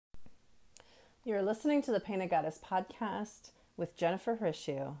You're listening to the Painted Goddess podcast with Jennifer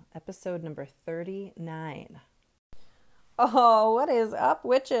Hrishu, episode number 39. Oh, what is up,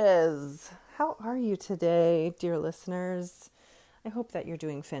 witches? How are you today, dear listeners? I hope that you're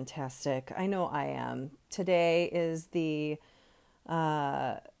doing fantastic. I know I am. Today is the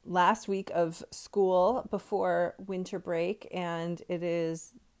last week of school before winter break, and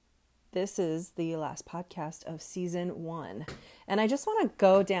this is the last podcast of season 1. And I just want to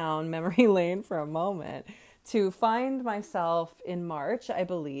go down memory lane for a moment to find myself in March, I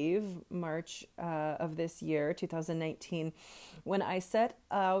believe, March of this year, 2019, when I set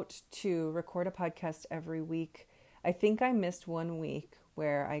out to record a podcast every week. I think I missed 1 week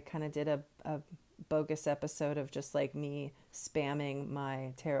where I kind of did a bogus episode of just like me spamming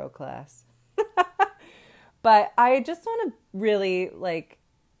my tarot class. But I just want to really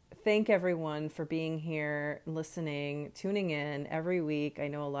thank everyone for being here, listening, tuning in every week. I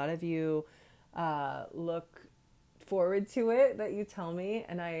know a lot of you look forward to it, that you tell me,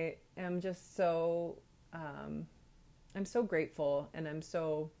 and I am just so I'm so grateful, and I'm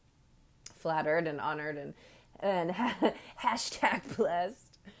so flattered and honored and hashtag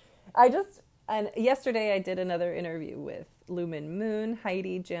blessed. And yesterday I did another interview with Lumen Moon,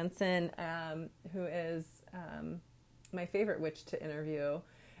 Heidi Jansen, who is my favorite witch to interview.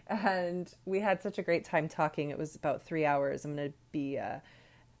 And we had such a great time talking. It was about 3 hours. I'm going to be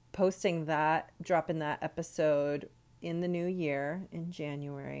dropping that episode in the new year in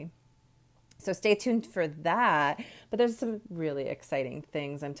January. So stay tuned for that. But there's some really exciting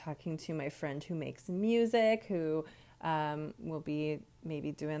things. I'm talking to my friend who makes music, who will be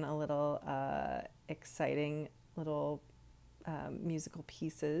maybe doing a little exciting little musical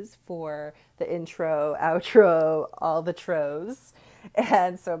pieces for the intro, outro, all the tros.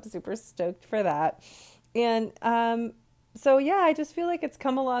 And so I'm super stoked for that. And so yeah, I just feel like it's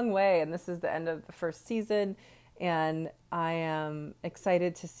come a long way, and this is the end of the first season, and I am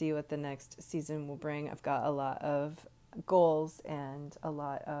excited to see what the next season will bring. I've got a lot of goals and a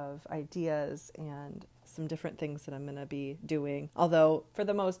lot of ideas and some different things that I'm going to be doing. Although for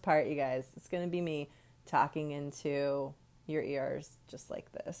the most part, you guys, it's going to be me talking into your ears just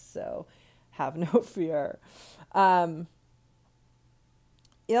like this. So have no fear.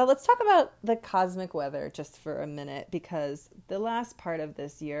 Let's talk about the cosmic weather just for a minute, because the last part of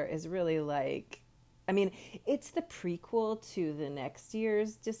this year is really it's the prequel to the next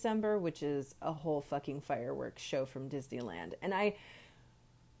year's December, which is a whole fucking fireworks show from Disneyland. And I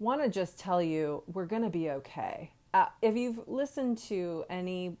want to just tell you, we're going to be okay. If you've listened to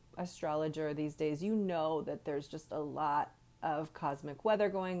any astrologer these days, you know that there's just a lot of cosmic weather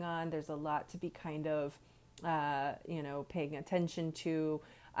going on. There's a lot to be kind of, paying attention to.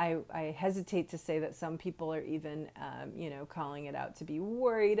 I hesitate to say that some people are even, calling it out to be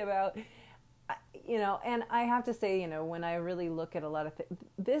worried about, and I have to say, when I really look at a lot of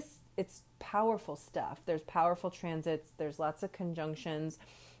it's powerful stuff. There's powerful transits. There's lots of conjunctions.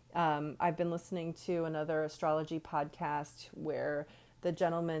 I've been listening to another astrology podcast where the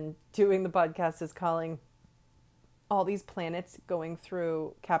gentleman doing the podcast is calling all these planets going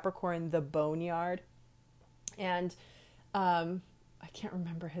through Capricorn the boneyard. And I can't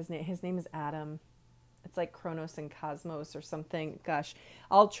remember his name. His name is Adam. It's like Kronos and Cosmos or something. Gosh,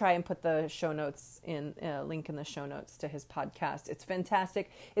 I'll try and put the show notes link in the show notes to his podcast. It's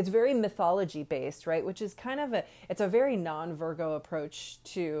fantastic. It's very mythology based, right? Which is kind of it's a very non-Virgo approach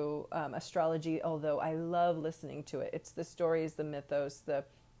to astrology, although I love listening to it. It's the stories, the mythos, the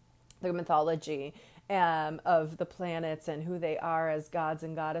mythology of the planets and who they are as gods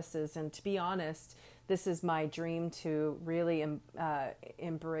and goddesses. And to be honest, this is my dream, to really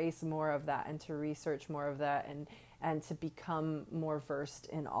embrace more of that and to research more of that and to become more versed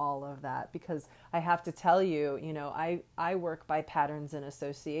in all of that. Because I have to tell you, I work by patterns and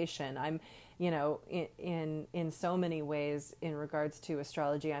association. I'm, in so many ways in regards to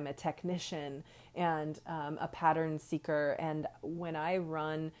astrology, I'm a technician and a pattern seeker. And when I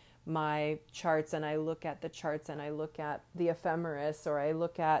run my charts and I look at the charts and I look at the ephemeris or I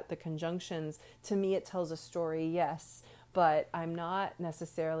look at the conjunctions, to me it tells a story, yes, but I'm not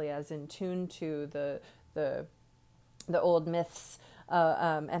necessarily as in tune to the old myths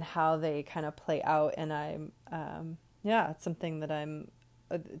and how they kind of play out. And I'm it's something that I'm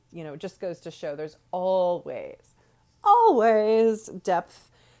just goes to show there's always depth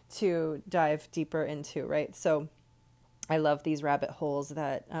to dive deeper into, right? So I love these rabbit holes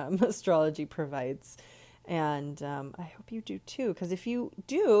that astrology provides. And I hope you do too, because if you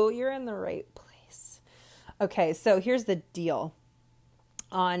do, you're in the right place. Okay, so here's the deal.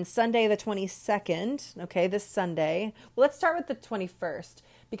 On Sunday the 22nd, okay, this Sunday, well, let's start with the 21st,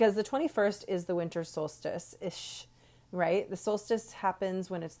 because the 21st is the winter solstice-ish, right? The solstice happens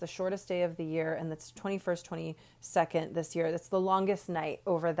when it's the shortest day of the year, and it's 21st, 22nd this year. That's the longest night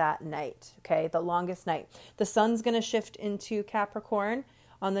over that night, okay? The longest night. The sun's going to shift into Capricorn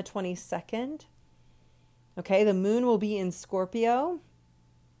on the 22nd, okay? The moon will be in Scorpio.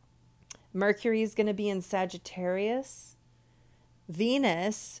 Mercury is going to be in Sagittarius.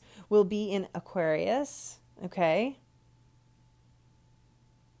 Venus will be in Aquarius, okay?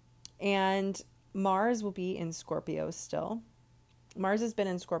 And Mars will be in Scorpio still. Mars has been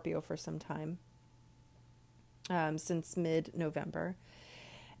in Scorpio for some time, since mid-November.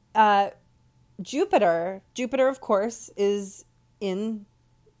 Jupiter, of course, is in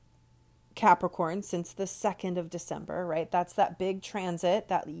Capricorn since the 2nd of December, right? That's that big transit,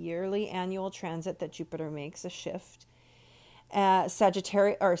 that yearly annual transit that Jupiter makes, a shift.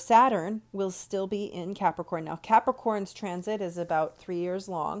 Saturn will still be in Capricorn. Now, Capricorn's transit is about 3 years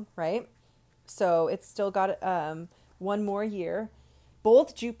long, right? So it's still got one more year.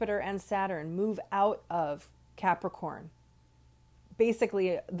 Both Jupiter and Saturn move out of Capricorn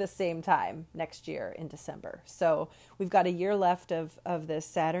basically the same time next year in December. So we've got a year left of this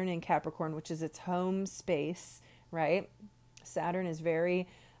Saturn in Capricorn, which is its home space, right? Saturn is very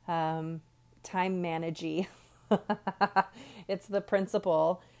time managey. It's the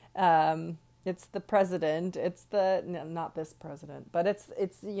principal. It's the president. It's not this president, but it's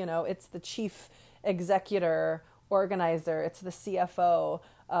it's the chief executor, organizer. It's the CFO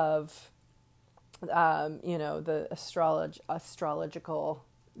of, the astrological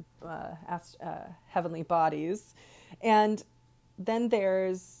heavenly bodies. And then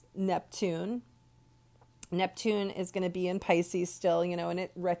there's Neptune. Neptune is going to be in Pisces still, and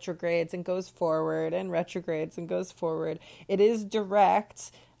it retrogrades and goes forward and retrogrades and goes forward. It is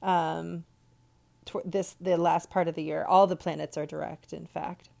direct, the last part of the year. All the planets are direct, in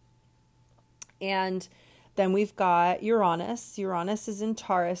fact. And then we've got Uranus. Uranus is in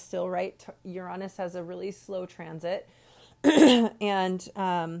Taurus still, right? Uranus has a really slow transit. And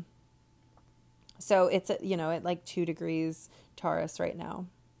so it's, at like 2 degrees Taurus right now.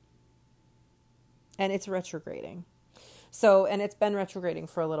 And it's retrograding. So, and it's been retrograding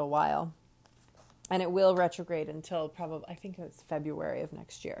for a little while. And it will retrograde until probably, I think it's February of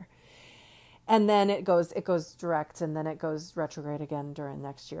next year. And then it goes direct, and then it goes retrograde again during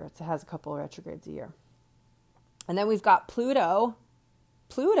next year. It has a couple of retrogrades a year. And then we've got Pluto.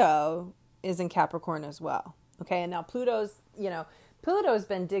 Pluto is in Capricorn as well. Okay, and now Pluto's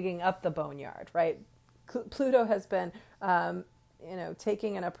been digging up the boneyard, right? Pluto has been,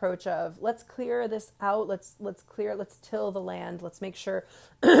 taking an approach of, let's clear this out. Let's till the land. Let's make sure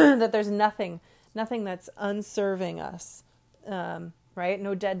that there's nothing that's unserving us, right?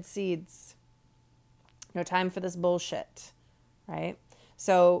 No dead seeds. No time for this bullshit, right?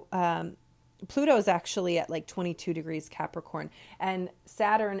 So Pluto's actually at like 22 degrees Capricorn, and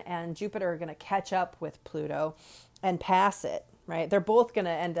Saturn and Jupiter are going to catch up with Pluto and pass it, right? They're both going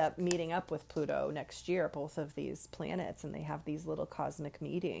to end up meeting up with Pluto next year, both of these planets, and they have these little cosmic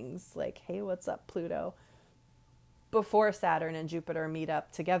meetings like, hey, what's up, Pluto? Before Saturn and Jupiter meet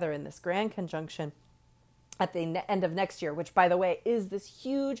up together in this grand conjunction at the end of next year, which, by the way, is this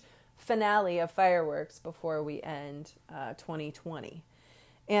huge finale of fireworks before we end 2020.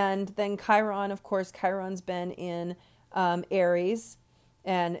 And then Chiron, of course, Chiron's been in Aries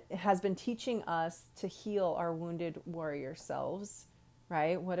and has been teaching us to heal our wounded warrior selves,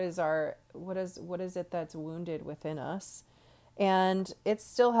 right? What is it that's wounded within us? And it's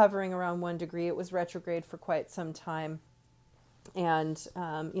still hovering around 1 degree. It was retrograde for quite some time. And,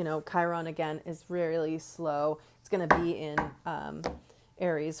 Chiron, again, is really slow. It's going to be in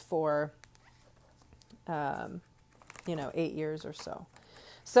Aries for, 8 years or so.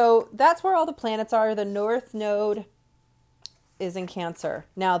 So that's where all the planets are. The North Node is in Cancer.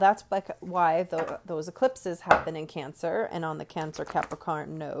 Now, that's like why those eclipses happen in Cancer and on the Cancer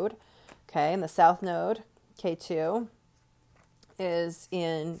Capricorn node. Okay, and the South Node, K2, is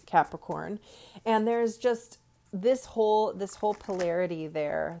in Capricorn. And there's just this whole polarity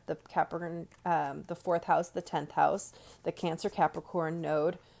there, the Capricorn, the 4th house, the 10th house, the Cancer Capricorn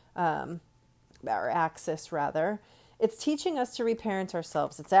node, or axis rather. It's teaching us to reparent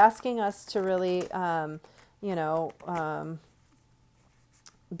ourselves. It's asking us to really,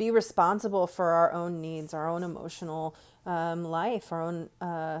 be responsible for our own needs, our own emotional life, our own,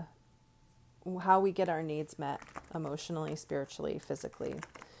 how we get our needs met emotionally, spiritually, physically.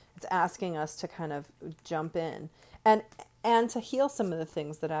 It's asking us to kind of jump in and to heal some of the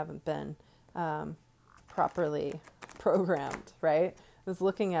things that haven't been properly programmed, right? was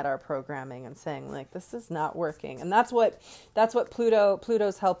looking at our programming and saying like, this is not working. And that's what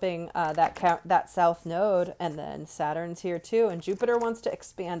Pluto's helping that south node, and then Saturn's here too, and Jupiter wants to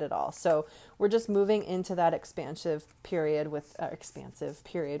expand it all. So we're just moving into that expansive period with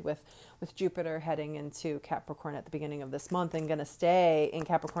Jupiter heading into Capricorn at the beginning of this month and going to stay in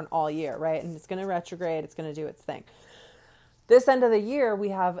Capricorn all year, right? And it's going to retrograde, it's going to do its thing. This end of the year, we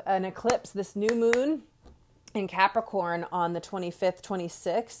have an eclipse, this new moon in Capricorn on the 25th,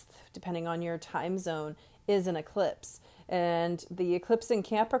 26th, depending on your time zone, is an eclipse. And the eclipse in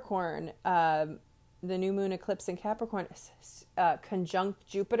Capricorn, the new moon eclipse in Capricorn, is conjunct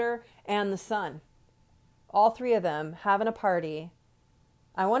Jupiter and the sun. All three of them having a party.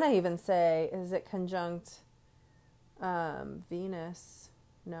 I want to even say, is it conjunct Venus?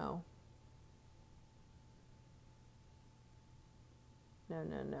 No,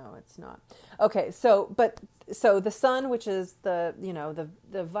 it's not. Okay, so the sun, which is the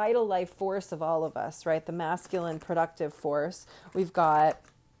vital life force of all of us, right? The masculine productive force. We've got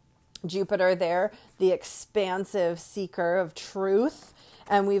Jupiter there, the expansive seeker of truth,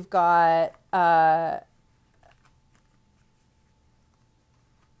 and we've got the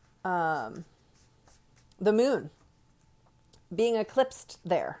moon being eclipsed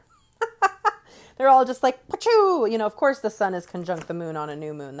there. They're all just like, pachoo! Of course the sun is conjunct the moon on a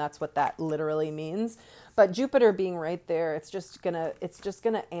new moon. That's what that literally means. But Jupiter being right there, it's just gonna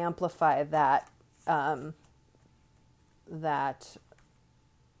amplify that,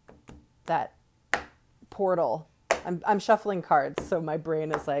 that portal. I'm shuffling cards, so my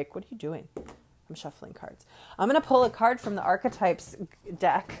brain is like, what are you doing? I'm shuffling cards. I'm gonna pull a card from the Archetypes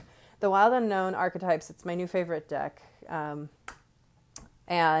deck, the Wild Unknown Archetypes. It's my new favorite deck, and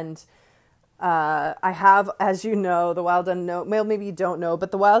I have, as you know, the Wild Unknown. Well, maybe you don't know, but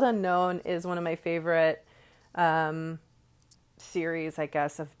the Wild Unknown is one of my favorite series, I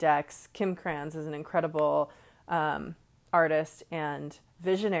guess, of decks. Kim Krans is an incredible artist and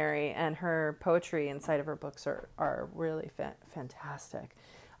visionary, and her poetry inside of her books are really fantastic.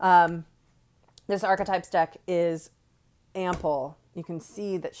 This Archetypes deck is ample. You can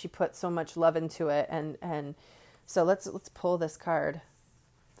see that she put so much love into it, and so let's pull this card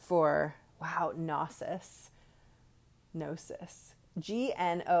for. Wow, Gnosis. Gnosis.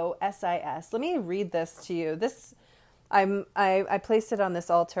 Let me read this to you. I placed it on this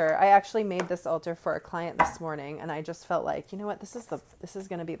altar. I actually made this altar for a client this morning, and I just felt like, you know what, this is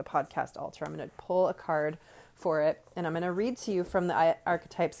going to be the podcast altar. I'm going to pull a card for it, and I'm going to read to you from the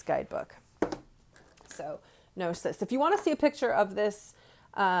Archetypes guidebook. So, Gnosis. If you want to see a picture of this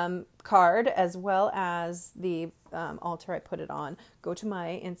card as well as the altar I put it on, go to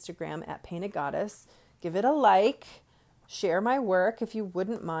my Instagram at Painted Goddess, give it a like, share my work if you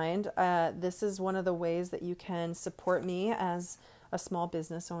wouldn't mind. This is one of the ways that you can support me as a small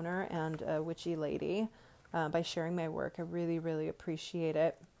business owner and a witchy lady, by sharing my work. I really, really appreciate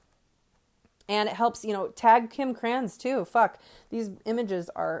it. And it helps, tag Kim Krans too. Fuck, these images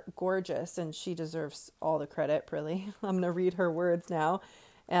are gorgeous and she deserves all the credit, really. I'm going to read her words now.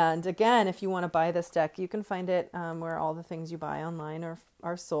 And again, if you want to buy this deck, you can find it where all the things you buy online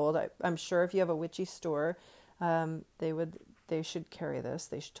are sold. I'm sure if you have a witchy store, they should carry this.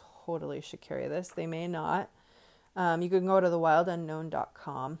 They totally should carry this. They may not. You can go to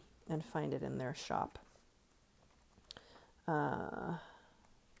thewildunknown.com and find it in their shop. Let's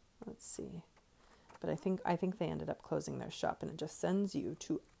see. But I think they ended up closing their shop, and it just sends you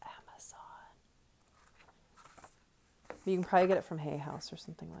to Amazon. You can probably get it from Hay House or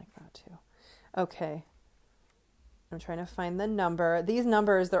something like that too. Okay. I'm trying to find the number. These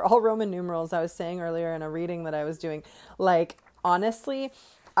numbers, they're all Roman numerals. I was saying earlier in a reading that I was doing. Like, honestly,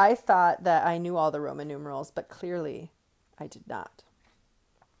 I thought that I knew all the Roman numerals, but clearly I did not.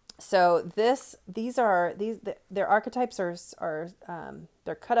 So their archetypes are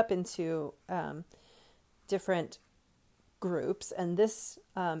they're cut up into different groups, and this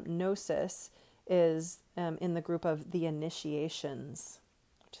Gnosis is in the group of the initiations,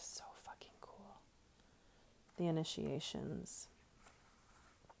 which is so fucking cool. The initiations.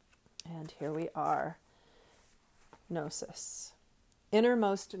 And here we are. Gnosis.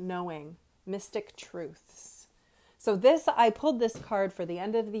 Innermost knowing, mystic truths. So I pulled this card for the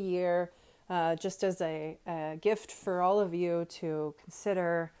end of the year, just as a gift for all of you to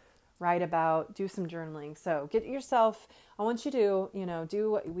consider, write about, do some journaling. So get yourself, I want you to,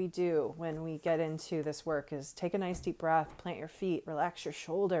 do what we do when we get into this work, is take a nice deep breath, plant your feet, relax your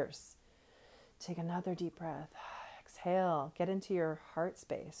shoulders. Take another deep breath. Exhale, get into your heart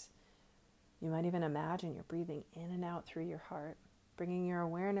space. You might even imagine you're breathing in and out through your heart. Bringing your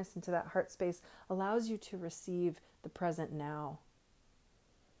awareness into that heart space allows you to receive the present now.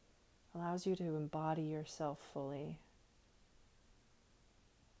 allows you to embody yourself fully.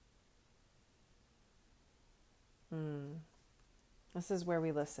 This is where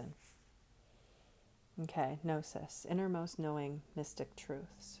we listen. Okay, gnosis, innermost knowing, mystic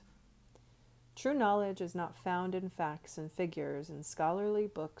truths. True knowledge is not found in facts and figures and scholarly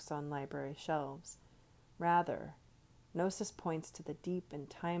books on library shelves. Rather, gnosis points to the deep and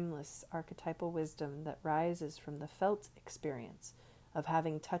timeless archetypal wisdom that rises from the felt experience of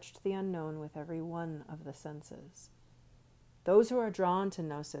having touched the unknown with every one of the senses. Those who are drawn to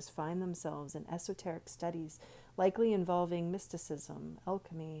gnosis find themselves in esoteric studies, likely involving mysticism,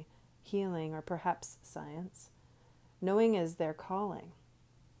 alchemy, healing, or perhaps science. Knowing is their calling.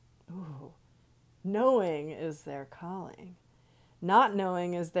 Ooh, knowing is their calling. Not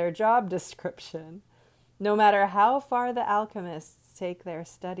knowing is their job description. No matter how far the alchemists take their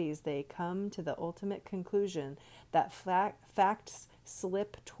studies, they come to the ultimate conclusion that facts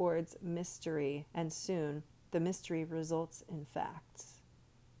slip towards mystery, and soon the mystery results in facts.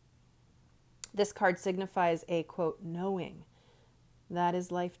 This card signifies a, quote, knowing that is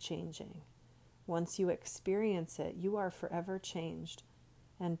life-changing. Once you experience it, you are forever changed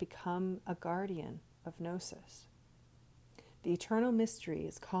and become a guardian of gnosis. The eternal mystery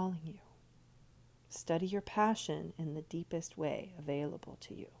is calling you. Study your passion in the deepest way available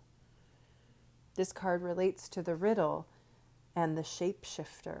to you. This card relates to the riddle and the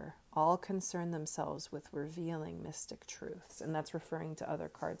shapeshifter. All concern themselves with revealing mystic truths, and that's referring to other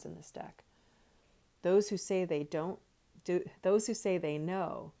cards in this deck. Those who say they know,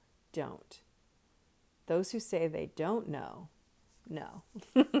 don't. Those who say they don't know.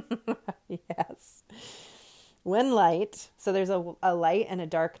 Yes. When light, so there's a light and a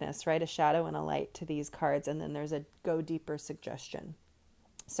darkness, right? A shadow and a light to these cards, and then there's a go deeper suggestion.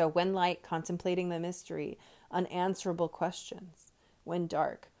 So when light, contemplating the mystery, unanswerable questions. When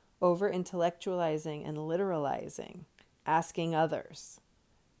dark, over-intellectualizing and literalizing, asking others.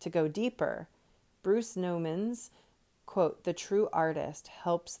 To go deeper, Bruce Nauman's, quote, the true artist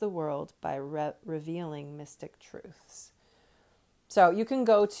helps the world by revealing mystic truths. So you can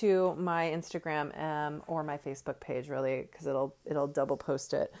go to my Instagram or my Facebook page, really, because it'll double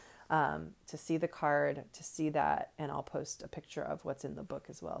post it, to see the card, to see that, and I'll post a picture of what's in the book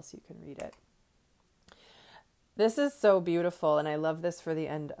as well, so you can read it. This is so beautiful, and I love this for the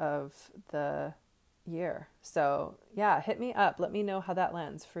end of the year. So yeah, hit me up. Let me know how that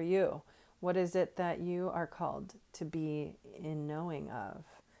lands for you. What is it that you are called to be in knowing of?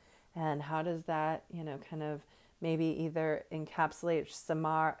 And how does that, kind of maybe either encapsulate,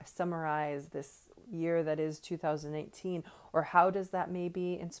 summarize this year that is 2018, or how does that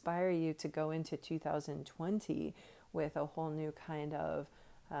maybe inspire you to go into 2020 with a whole new kind of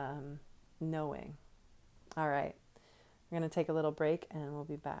knowing? All right, we're going to take a little break and we'll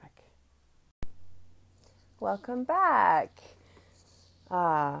be back. Welcome back.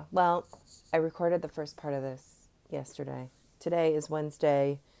 Well, I recorded the first part of this yesterday. Today is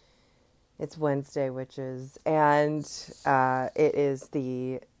Wednesday. It's Wednesday, witches, and it is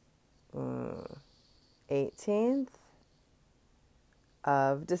the 18th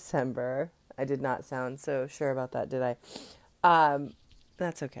of December. I did not sound so sure about that, did I?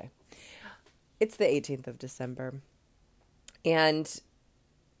 That's okay. It's the 18th of December, and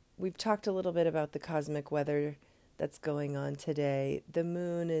we've talked a little bit about the cosmic weather that's going on today. The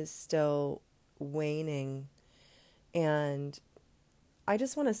moon is still waning, and I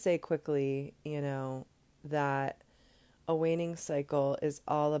just want to say quickly, that a waning cycle is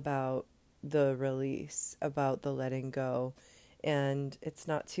all about the release, about the letting go, and it's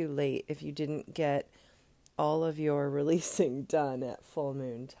not too late if you didn't get all of your releasing done at full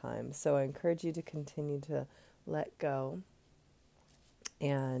moon time. So I encourage you to continue to let go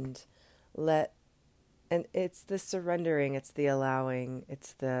and it's the surrendering, it's the allowing,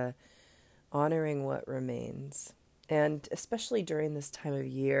 it's the honoring what remains. And especially during this time of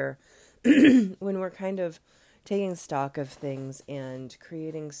year, when we're kind of taking stock of things and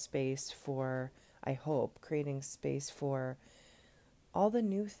creating space for, I hope, creating space for all the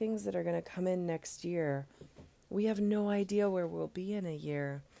new things that are going to come in next year. We have no idea where we'll be in a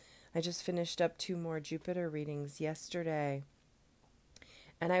year. I just finished up 2 more Jupiter readings yesterday,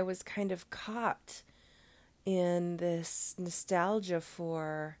 and I was kind of caught in this nostalgia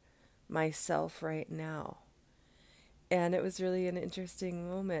for myself right now. And it was really an interesting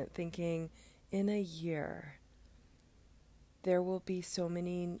moment, thinking, in a year, there will be so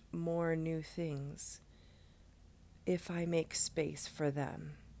many more new things if I make space for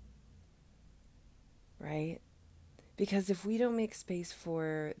them, right? Because if we don't make space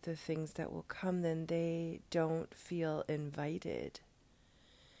for the things that will come, then they don't feel invited.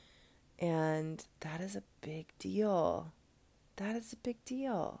 And that is a big deal. That is a big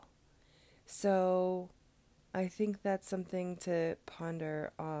deal. So I think that's something to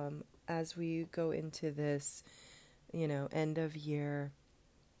ponder as we go into this, end of year.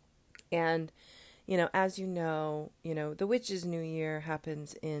 And, as you know, the Witch's New Year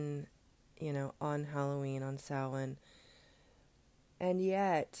happens on Halloween, on Samhain. And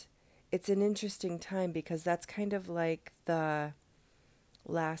yet, it's an interesting time because that's kind of like the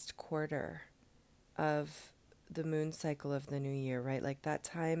last quarter of the moon cycle of the new year, right? Like that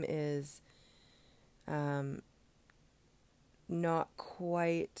time is not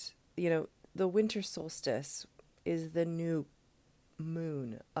quite, the winter solstice is the new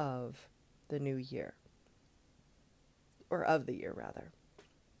moon of the new year, or of the year rather.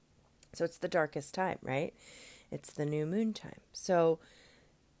 So it's the darkest time, right? It's the new moon time. So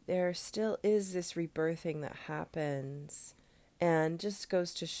there still is this rebirthing that happens, and just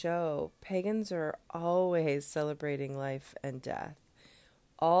goes to show pagans are always celebrating life and death,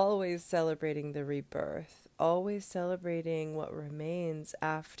 always celebrating the rebirth, always celebrating what remains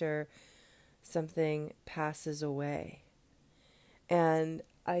after something passes away. And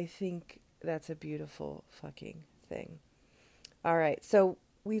I think that's a beautiful fucking thing. All right, so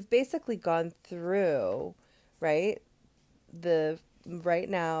we've basically gone through, right, right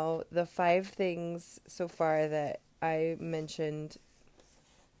now, the 5 things so far that I mentioned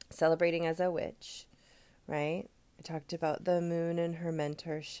celebrating as a witch, right? I talked about the moon and her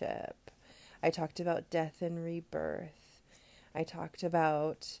mentorship. I talked about death and rebirth. I talked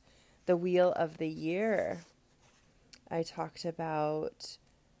about the wheel of the year. I talked about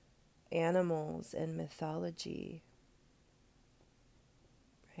animals and mythology,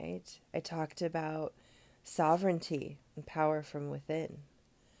 right? I talked about sovereignty and power from within.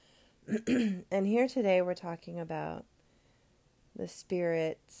 And here today we're talking about the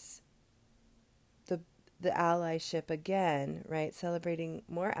spirits, the allyship again, right? Celebrating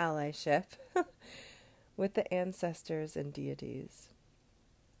more allyship with the ancestors and deities.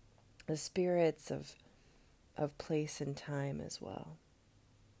 The spirits of place and time as well.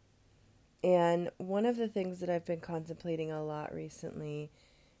 And one of the things that I've been contemplating a lot recently,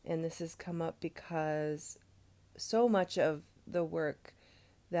 and this has come up because so much of the work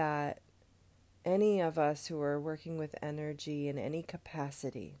that any of us who are working with energy in any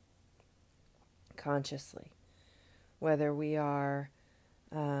capacity, consciously, whether we are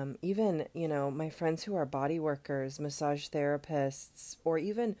even, my friends who are body workers, massage therapists, or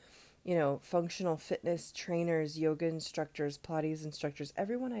even, functional fitness trainers, yoga instructors, Pilates instructors,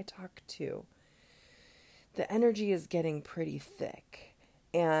 everyone I talk to, the energy is getting pretty thick.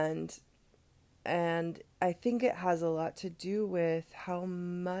 And I think it has a lot to do with how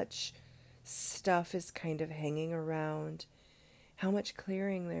much stuff is kind of hanging around, how much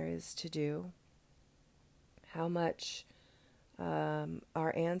clearing there is to do, how much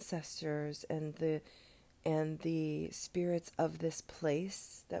our ancestors and the spirits of this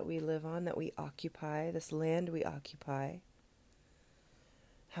place that we live on, that we occupy, this land we occupy,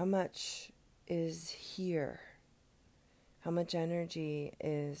 how much is here, how much energy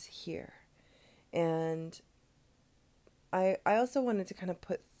is here. And I also wanted to kind of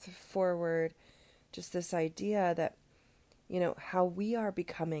put forward just this idea that, how we are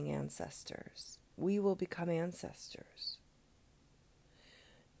becoming ancestors. We will become ancestors.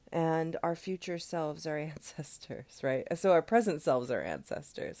 And our future selves are ancestors, right? So our present selves are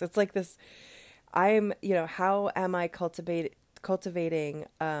ancestors. It's like this, how am I cultivating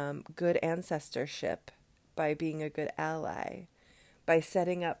good ancestorship? By being a good ally, by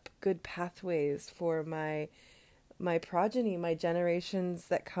setting up good pathways for my progeny, my generations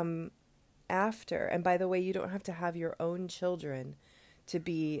that come after. And by the way, you don't have to have your own children to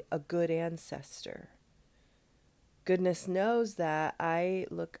be a good ancestor. Goodness knows that I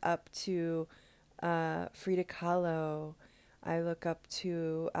look up to Frida Kahlo. I look up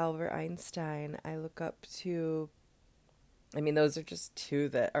to Albert Einstein. I look up to, those are just 2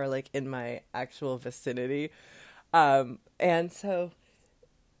 that are like in my actual vicinity. And so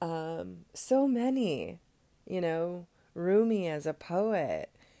many, Rumi as a poet,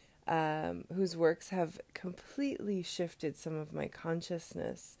 whose works have completely shifted some of my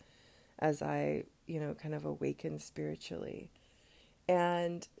consciousness as I, kind of awakened spiritually.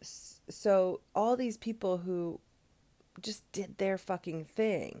 And so all these people who just did their fucking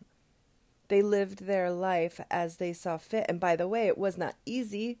thing, they lived their life as they saw fit. And by the way, it was not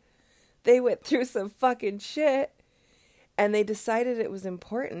easy. They went through some fucking shit, and they decided it was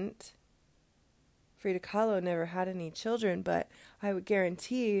important. Frida Kahlo never had any children, but I would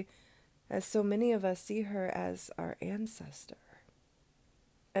guarantee, as so many of us see her as our ancestor.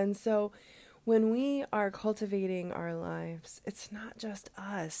 And so when we are cultivating our lives, it's not just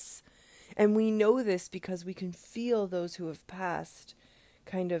us. And we know this because we can feel those who have passed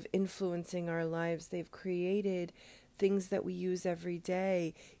kind of influencing our lives. They've created things that we use every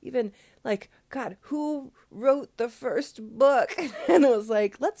day. Even like, God, who wrote the first book? And it was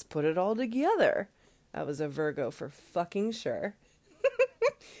like, let's put it all together. That was a Virgo for fucking sure.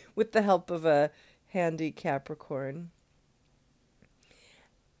 With the help of a handy Capricorn.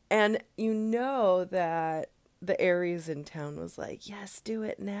 And you know that the Aries in town was like, yes, do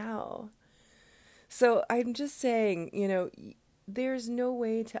it now. So I'm just saying, there's no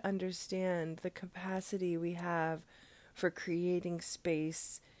way to understand the capacity we have for creating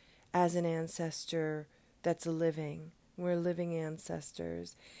space as an ancestor that's living. We're living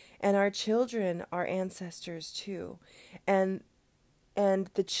ancestors. And our children are ancestors too. And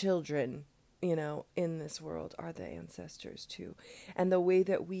the children, in this world are the ancestors too. And the way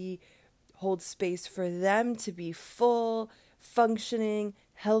that we hold space for them to be full, functioning,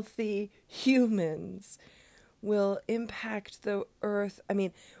 healthy humans will impact the earth. I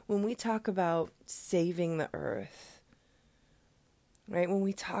mean, when we talk about saving the earth, right? When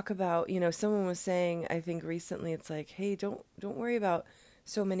we talk about, someone was saying, I think recently, it's like, hey, don't worry about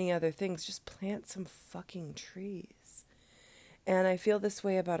so many other things. Just plant some fucking trees. And I feel this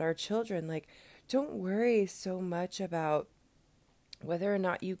way about our children. Like, don't worry so much about whether or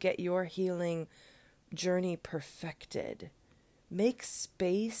not you get your healing journey perfected. Make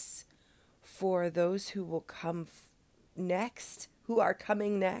space for those who will come next, who are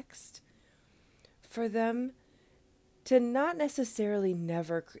coming next, for them to not necessarily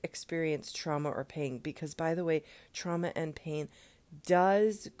never experience trauma or pain. Because, by the way, trauma and pain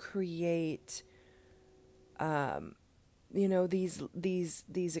does create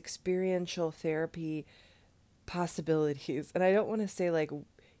these experiential therapy possibilities. And I don't want to say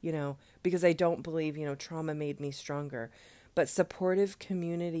because I don't believe, trauma made me stronger, but supportive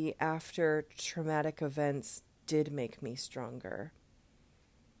community after traumatic events did make me stronger.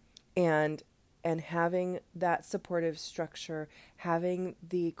 And having that supportive structure, having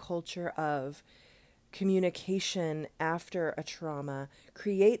the culture of communication after a trauma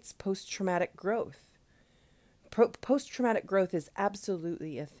creates post-traumatic growth. Post-traumatic growth is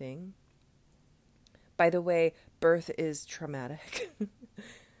absolutely a thing. By the way, birth is traumatic.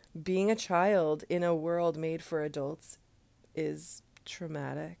 Being a child in a world made for adults is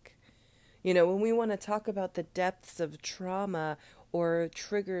traumatic. When we want to talk about the depths of trauma or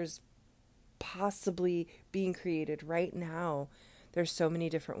triggers possibly being created right now, there's so many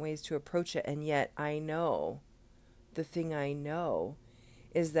different ways to approach it. And yet the thing I know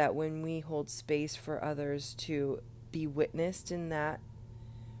is that when we hold space for others to be witnessed in that,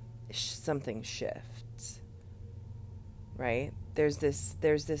 something shifts, right? There's this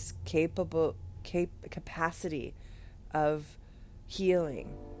capacity of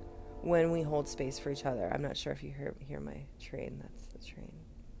healing when we hold space for each other. I'm not sure if you hear my train. That's the train.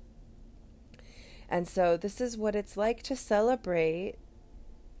 And so this is what it's like to celebrate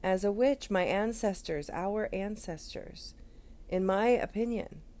as a witch, my ancestors, our ancestors, in my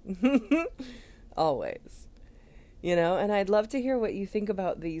opinion. Always. And I'd love to hear what you think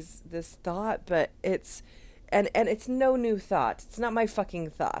about this thought, but it's no new thought. It's not my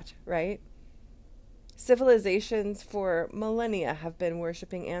fucking thought, right? Civilizations for millennia have been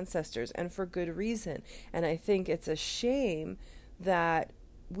worshiping ancestors, and for good reason. And I think it's a shame that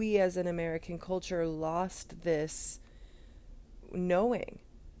we as an American culture lost this knowing.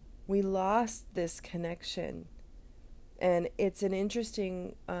 We lost this connection. And it's an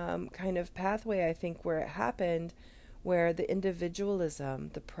interesting kind of pathway, I think, where it happened, where the individualism,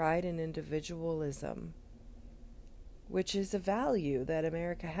 the pride in individualism, which is a value that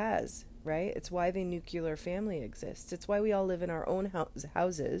America has, right? It's why the nuclear family exists. It's why we all live in our own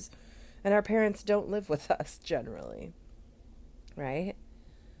houses, and our parents don't live with us generally, right?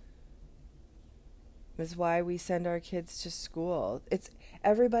 This is why we send our kids to school. It's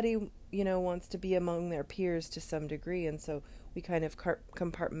everybody, wants to be among their peers to some degree, and so we kind of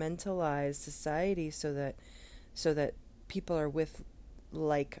compartmentalize society so that people are with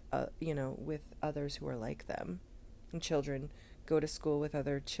with others who are like them. And children go to school with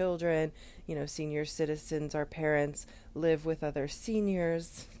other children. Senior citizens, our parents, live with other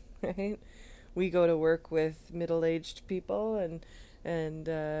seniors, right? We go to work with middle-aged people,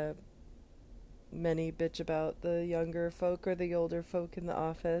 and many bitch about the younger folk or the older folk in the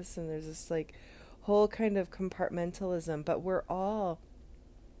office, and there's this whole kind of compartmentalism, but we're all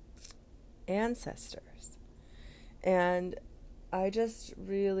ancestors. And I just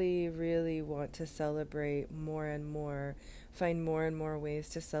really, really want to celebrate more and more, find more and more ways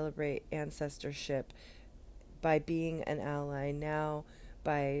to celebrate ancestorship by being an ally now,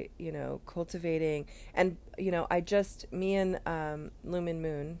 by, cultivating. And, me and Lumen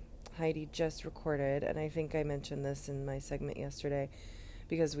Moon, Heidi, just recorded, and I think I mentioned this in my segment yesterday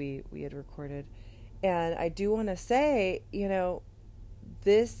because we had recorded. And I do want to say,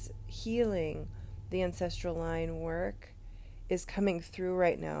 this healing, the ancestral line work, is coming through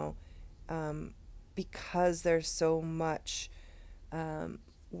right now, because there's so much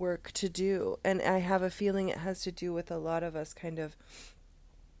work to do. And I have a feeling it has to do with a lot of us kind of,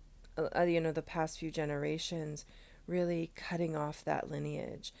 the past few generations really cutting off that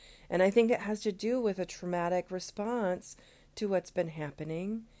lineage. And I think it has to do with a traumatic response to what's been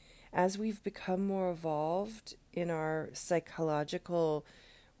happening. As we've become more evolved in our psychological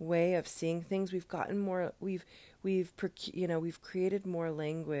way of seeing things, we've gotten more, we've created more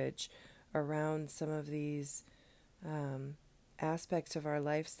language around some of these aspects of our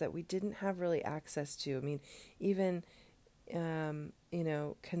lives that we didn't have really access to. I mean, even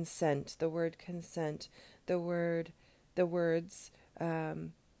consent, the word consent, the words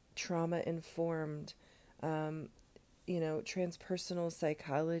trauma informed, transpersonal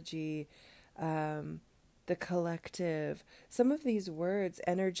psychology, the collective, some of these words,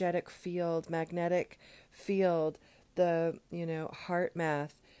 energetic field, magnetic field, the, heart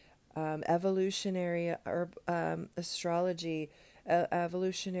math, evolutionary astrology,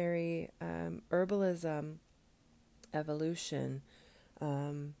 evolutionary herbalism, evolution,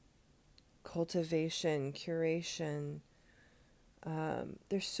 cultivation, curation.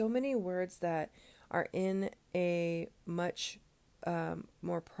 There's so many words that are in a much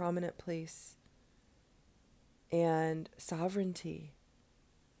more prominent place. And sovereignty,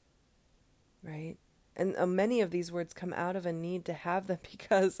 right? And many of these words come out of a need to have them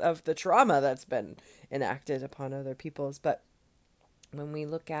because of the trauma that's been enacted upon other peoples. But when we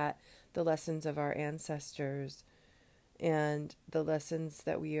look at the lessons of our ancestors and the lessons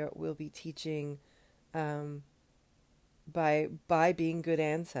that will be teaching by being good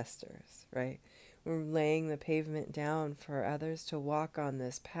ancestors, right? We're laying the pavement down for others to walk on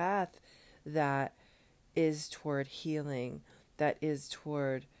this path that is toward healing, that is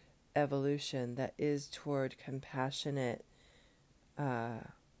toward evolution, that is toward compassionate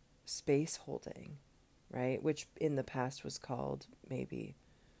space holding, right? Which in the past was called maybe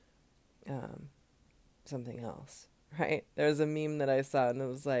something else, right? There was a meme that I saw and it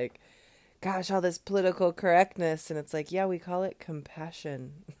was like, gosh, all this political correctness. And it's like, yeah, we call it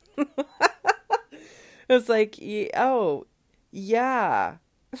compassion. It's like, oh, yeah.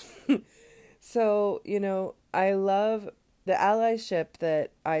 So, I love the allyship that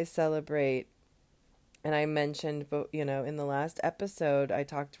I celebrate. And I mentioned, in the last episode,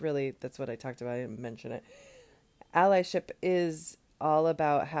 that's what I talked about. I didn't mention it. Allyship is all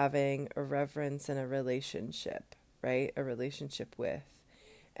about having a reverence and a relationship, right? A relationship with.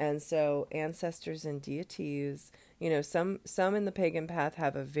 And so ancestors and deities, some in the pagan path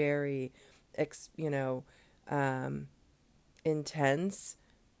have a very, intense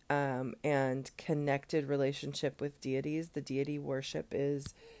and connected relationship with deities. The deity worship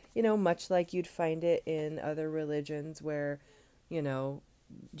is, much like you'd find it in other religions where,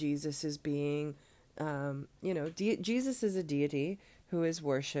 Jesus is being, Jesus is a deity who is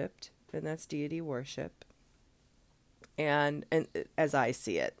worshipped, and that's deity worship. And as I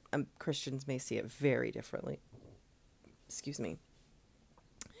see it, Christians may see it very differently. Excuse me.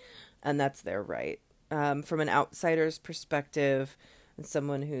 And that's their right. From an outsider's perspective, and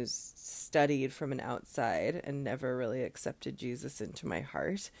someone who's studied from an outside and never really accepted Jesus into my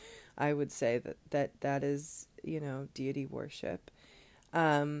heart, I would say that is, deity worship.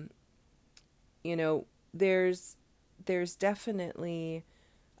 There's definitely,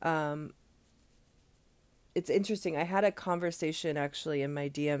 it's interesting. I had a conversation actually in my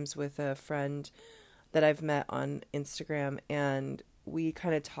DMs with a friend that I've met on Instagram, and we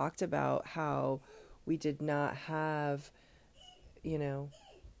kind of talked about how we did not have,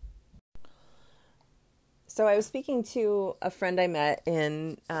 So I was speaking to a friend I met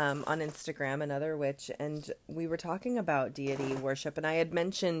on Instagram, another witch, and we were talking about deity worship, and I had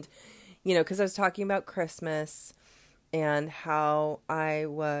mentioned, because I was talking about Christmas and how I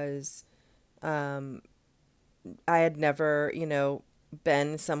had never,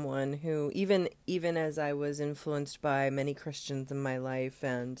 been someone who, even as I was influenced by many Christians in my life,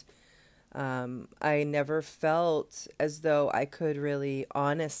 and I never felt as though I could really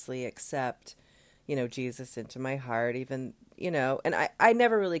honestly accept, Jesus into my heart, even, and I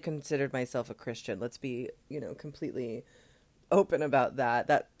never really considered myself a Christian. Let's be, completely open about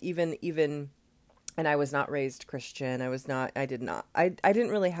that even and I was not raised Christian. I didn't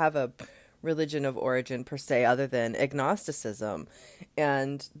really have a religion of origin per se other than agnosticism.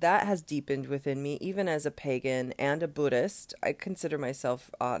 And that has deepened within me even as a pagan and a Buddhist. I consider myself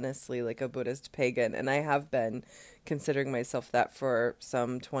honestly like a Buddhist pagan, and I have been considering myself that for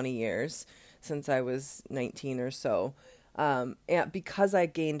some 20 years since I was 19 or so. And because I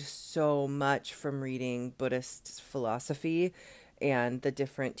gained so much from reading Buddhist philosophy and the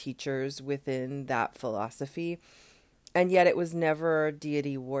different teachers within that philosophy. And yet it was never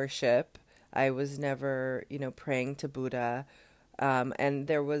deity worship. I was never, praying to Buddha. And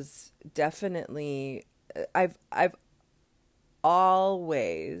there was definitely, I've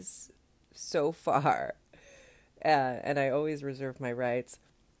always, so far, and I always reserve my rights,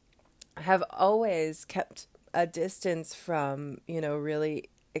 have always kept a distance from, really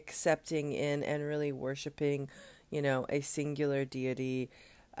accepting in and really worshiping, a singular deity.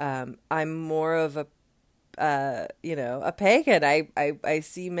 I'm more of a pagan. I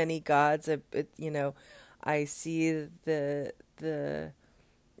see many gods. I see the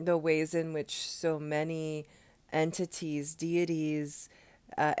ways in which so many entities, deities,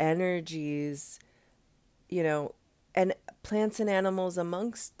 energies, and plants and animals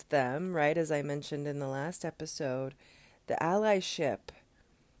amongst them, right? As I mentioned in the last episode, the allyship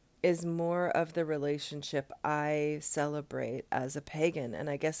is more of the relationship I celebrate as a pagan. And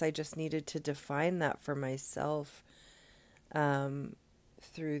I guess I just needed to define that for myself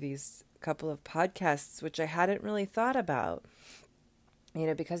through these couple of podcasts, which I hadn't really thought about,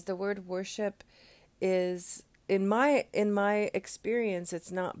 because the word worship is, in my experience,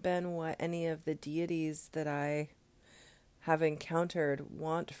 it's not been what any of the deities that I have encountered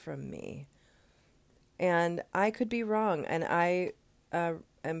want from me. And I could be wrong, and I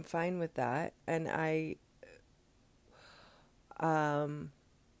am fine with that, and I honor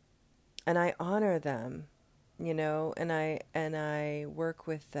them, and I work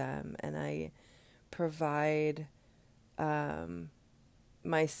with them, and I provide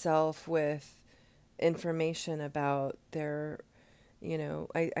myself with information about their,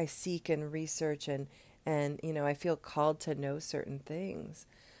 I seek and research and I feel called to know certain things,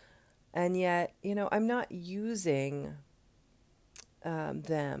 and yet I'm not using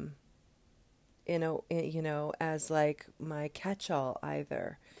them, as like my catch-all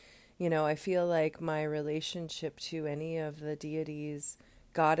either. I feel like my relationship to any of the deities,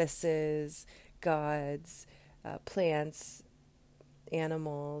 goddesses, gods, plants,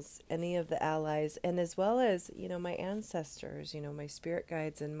 animals, any of the allies, and as well as, my ancestors, my spirit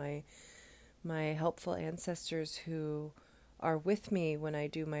guides and my helpful ancestors who are with me when I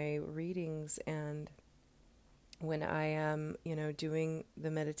do my readings and when I am, doing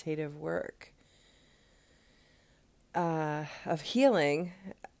the meditative work of healing.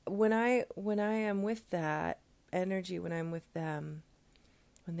 When I am with that energy, when I'm with them,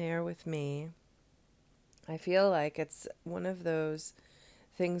 when they are with me, I feel like it's one of those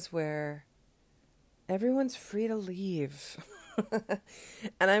things where everyone's free to leave.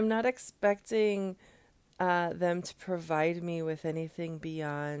 And I'm not expecting them to provide me with anything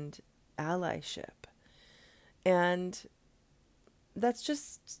beyond allyship. And that's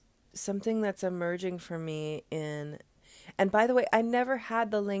just something that's emerging for me and by the way, I never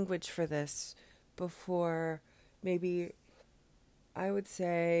had the language for this before, maybe I would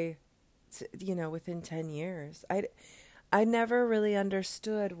say, within 10 years. I never really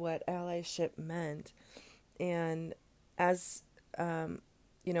understood what allyship meant. And as, I'm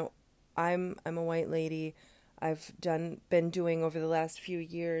a white lady. I've been doing over the last few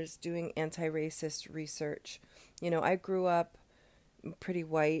years doing anti-racist research. I grew up in a pretty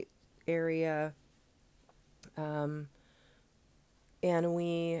white area, and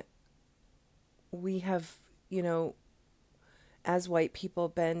we have, as white people,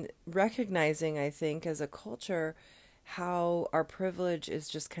 been recognizing, I think, as a culture, how our privilege is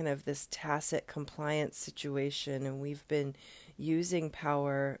just kind of this tacit compliance situation, and we've been using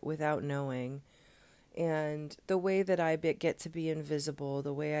power without knowing. And the way that I get to be invisible,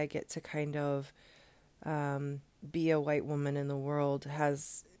 the way I get to kind of be a white woman in the world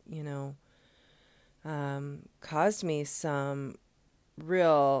has, caused me some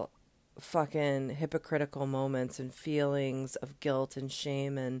real fucking hypocritical moments and feelings of guilt and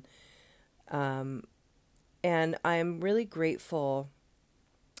shame. And I'm really grateful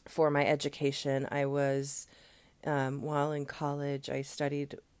for my education. I was, while in college, I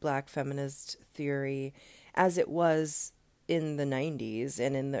studied Black feminist theory as it was in the 90s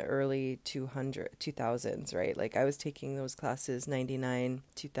and in the early 2000s, right? Like I was taking those classes 99,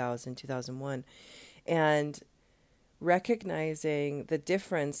 2000, 2001. And recognizing the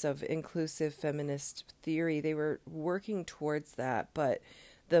difference of inclusive feminist theory. They were working towards that, but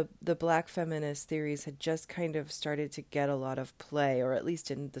the Black feminist theories had just kind of started to get a lot of play, or at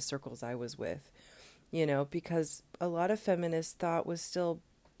least in the circles I was with, because a lot of feminists thought was still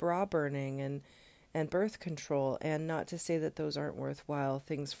bra burning and birth control, and not to say that those aren't worthwhile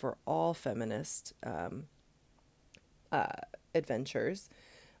things for all feminist adventures,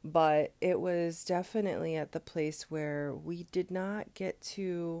 but it was definitely at the place where we did not get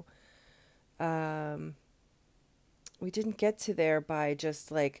to we didn't get to there by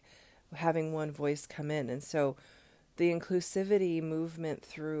just like having one voice come in. And so the inclusivity movement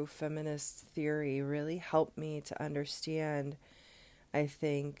through feminist theory really helped me to understand, I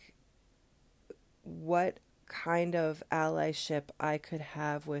think, what kind of allyship I could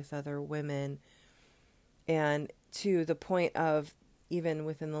have with other women. And to the point of, even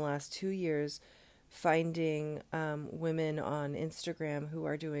within the last 2 years, finding women on Instagram who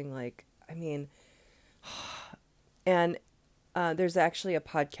are doing and there's actually a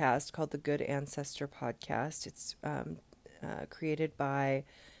podcast called the Good Ancestor Podcast. It's created by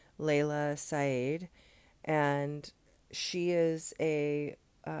Layla Saeed, and she is an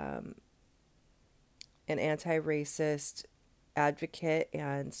anti-racist advocate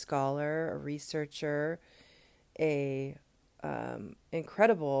and scholar, a researcher, a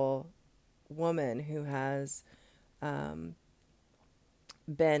incredible woman who has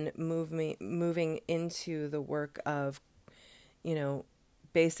been moving into the work of,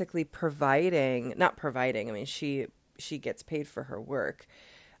 basically not providing. I mean, she gets paid for her work,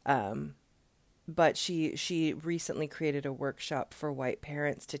 but she recently created a workshop for white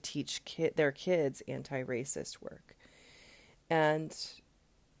parents to teach their kids anti-racist work, and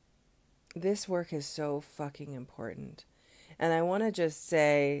this work is so fucking important. And I want to just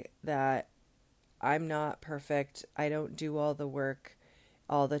say that I'm not perfect. I don't do all the work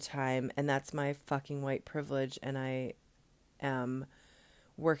all the time, and that's my fucking white privilege, and I am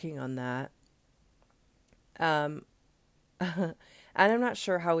working on that. And I'm not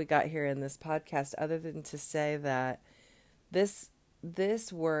sure how we got here in this podcast, other than to say that this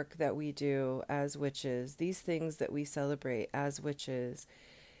work that we do as witches, these things that we celebrate as witches,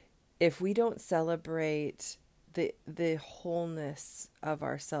 if we don't celebrate the wholeness of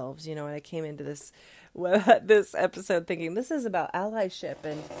ourselves, and I came into this episode thinking this is about allyship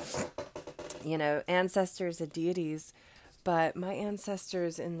and ancestors and deities, but my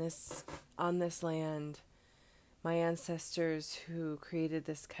ancestors on this land, my ancestors who created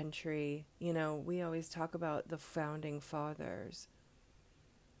this country, we always talk about the founding fathers,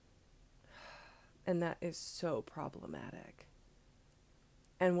 and that is so problematic.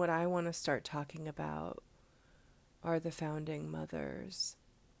 And what I want to start talking about are the founding mothers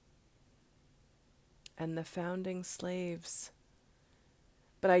and the founding slaves.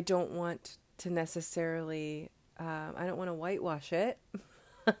 But I don't want to necessarily, I don't want to whitewash it.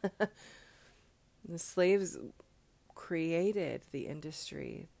 The slaves created the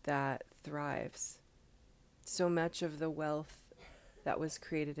industry that thrives. So much of the wealth that was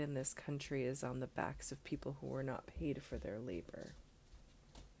created in this country is on the backs of people who were not paid for their labor.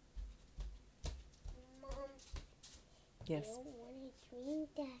 Yes. I don't want to drink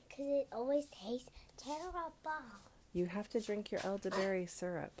that because it always tastes terrible. You have to drink your elderberry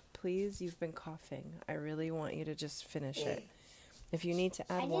syrup. Please, you've been coughing. I really want you to just finish it. If you need to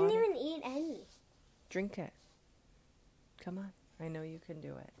add water. I didn't even eat any. Drink it. Come on. I know you can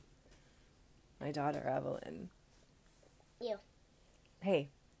do it. My daughter, Evelyn. You.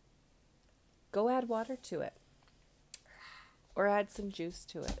 Hey. Go add water to it. Or add some juice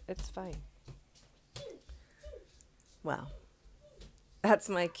to it. It's fine. Well, that's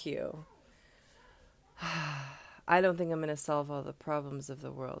my cue. I don't think I'm going to solve all the problems of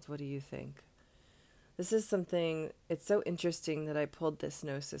the world. What do you think? This is something, it's so interesting that I pulled this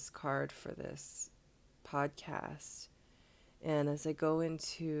Gnosis card for this podcast. And as I go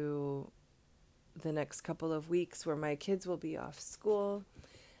into the next couple of weeks where my kids will be off school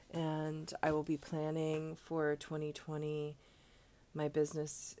and I will be planning for 2020, my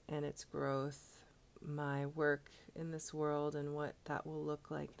business and its growth, my work in this world and what that will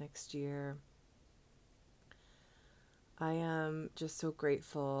look like next year. I am just so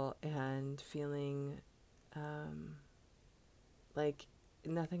grateful and feeling like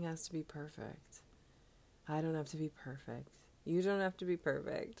nothing has to be perfect. I don't have to be perfect. You don't have to be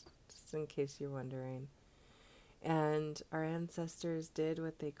perfect, just in case you're wondering. And our ancestors did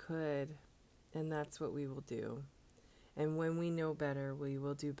what they could, and that's what we will do. And when we know better, we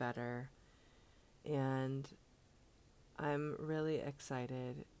will do better. And I'm really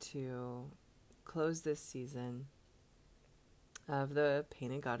excited to close this season of the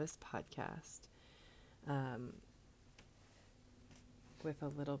Painted Goddess podcast, with a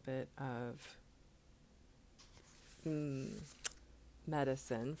little bit of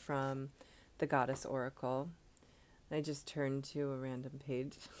medicine from the Goddess Oracle. I just turned to a random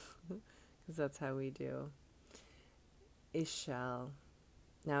page because that's how we do. Ixchel.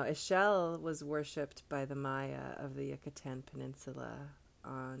 Now, Ixchel was worshipped by the Maya of the Yucatan Peninsula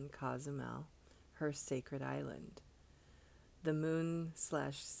on Cozumel, her sacred island. The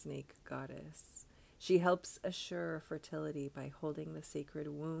moon/snake goddess. She helps assure fertility by holding the sacred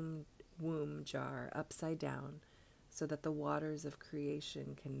womb jar upside down so that the waters of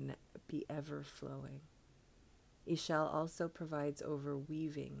creation can be ever flowing. Ixchel also provides over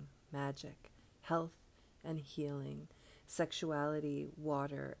weaving, magic, health and healing, sexuality,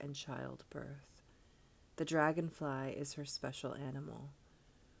 water, and childbirth. The dragonfly is her special animal.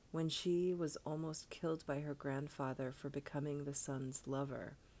 When she was almost killed by her grandfather for becoming the sun's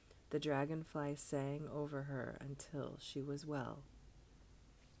lover, the dragonfly sang over her until she was well.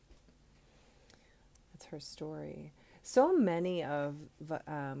 That's her story. So many of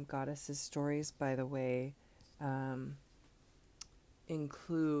Goddess's stories, by the way,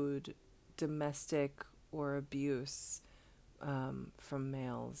 include domestic or abuse from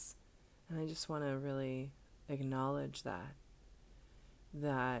males. And I just want to really acknowledge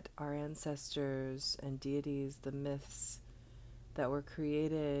that our ancestors and deities, the myths that were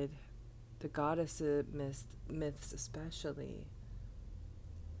created, the goddess myths especially,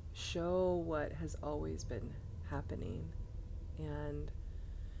 show what has always been happening. And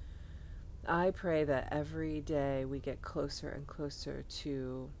I pray that every day we get closer and closer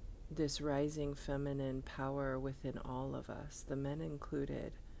to this rising feminine power within all of us, the men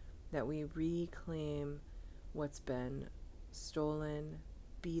included, that we reclaim what's been stolen,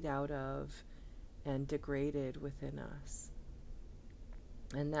 beat out of, and degraded within us.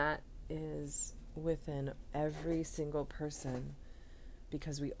 And that is within every single person,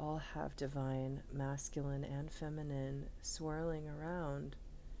 because we all have divine masculine and feminine swirling around.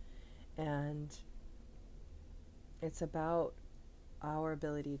 And it's about our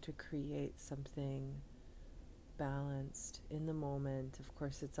ability to create something balanced in the moment. Of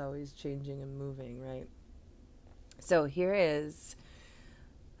course, it's always changing and moving, right? So here is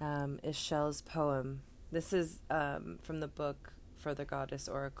Ixchel's poem. This is from the book For the Goddess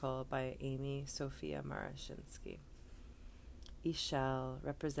Oracle by Amy Sophia Marashinsky. Ixchel,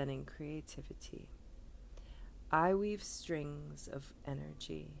 representing creativity. I weave strings of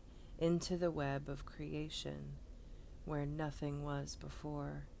energy into the web of creation where nothing was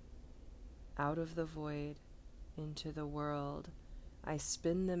before. Out of the void into the world, I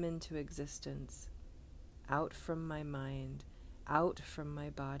spin them into existence. Out from my mind, out from my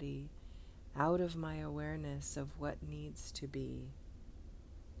body, out of my awareness of what needs to be.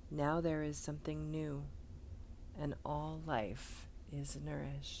 Now there is something new, and all life is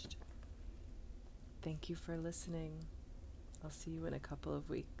nourished. Thank you for listening. I'll see you in a couple of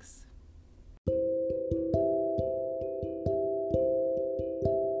weeks.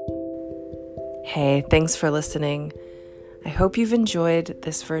 Hey, thanks for listening. I hope you've enjoyed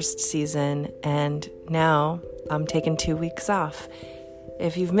this first season, and now I'm taking 2 weeks off.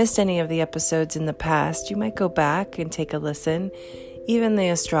 If you've missed any of the episodes in the past, you might go back and take a listen. Even the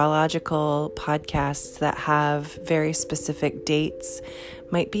astrological podcasts that have very specific dates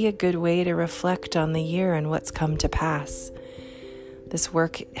might be a good way to reflect on the year and what's come to pass. This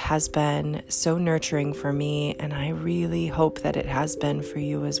work has been so nurturing for me, and I really hope that it has been for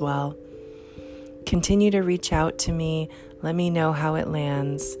you as well. Continue to reach out to me. Let me know how it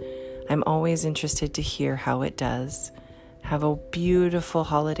lands. I'm always interested to hear how it does. Have a beautiful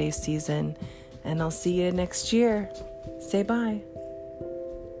holiday season, and I'll see you next year. Say bye.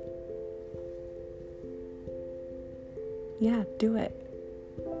 Yeah, do it.